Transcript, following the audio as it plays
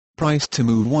price to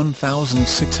move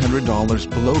 $1,600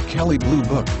 below Kelley Blue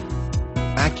Book.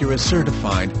 Acura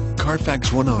certified,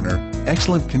 CARFAX 1 owner,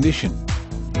 excellent condition.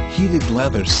 Heated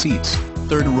leather seats,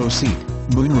 third row seat,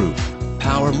 moonroof,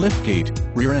 power liftgate,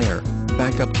 rear air,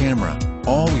 backup camera,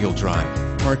 all-wheel drive,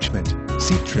 parchment,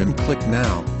 seat trim. Click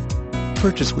now.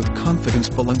 Purchase with confidence.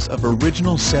 Balance of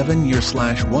original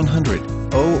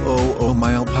 7-year/100,000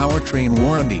 mile powertrain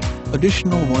warranty,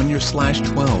 additional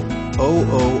 1-year/12,000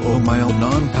 mile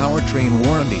non-powertrain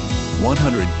warranty,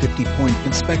 150-point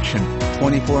inspection,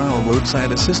 24-hour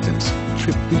roadside assistance,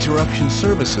 Trip-Interruption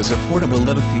Services.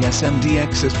 Affordability.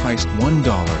 MDX is priced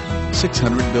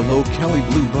 $1,600 below Kelley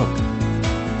Blue Book.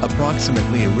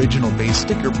 Approximately original base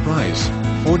sticker price,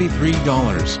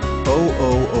 $43,000.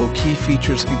 Key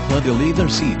features include leather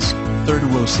seats, third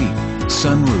row seat,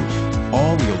 sunroof,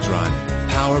 all-wheel drive,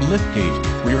 power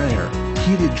liftgate, rear air,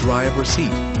 heated driver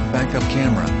seat, backup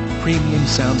camera, premium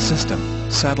sound system,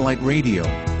 satellite radio,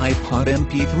 iPod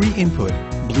MP3 input,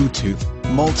 Bluetooth,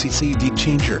 multi-CD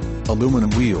changer,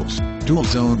 aluminum wheels,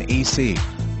 dual-zone AC,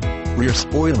 rear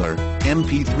spoiler,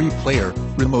 MP3 player,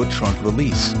 remote trunk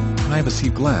release, privacy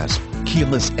glass,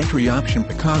 keyless entry option.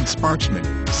 Pecan's parchment,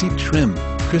 seat trim,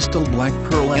 crystal black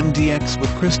pearl MDX with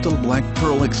crystal black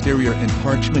pearl exterior and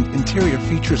parchment interior.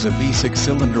 Features a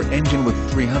V6-cylinder engine with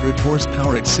 300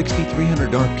 horsepower at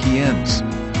 6,300 RPMs.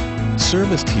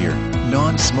 Serviced here,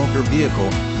 non-smoker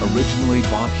vehicle, originally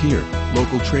bought here.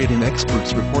 Local trade-in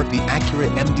experts report the Acura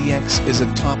MDX is a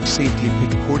top safety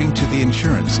pick according to the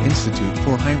Insurance Institute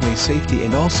for Highway Safety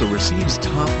and also receives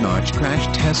top-notch crash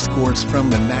test scores from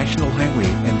the National Highway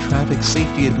and Traffic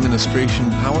Safety Administration.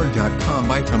 Power.com.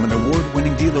 Buy from an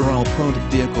award-winning dealer. All product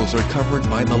vehicles are covered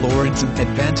by the Lawrence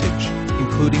Advantage,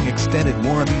 including extended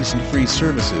warranties and free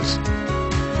services.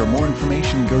 For more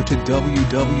information, go to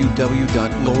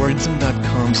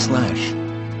www.lawrenson.com/.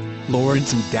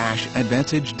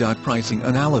 Lawrence-Advantage. Pricing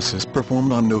analysis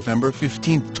performed on November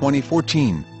 15,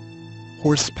 2014.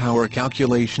 Horsepower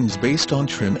calculations based on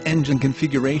trim engine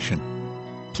configuration.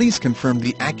 Please confirm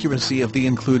the accuracy of the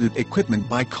included equipment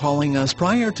by calling us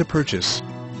prior to purchase.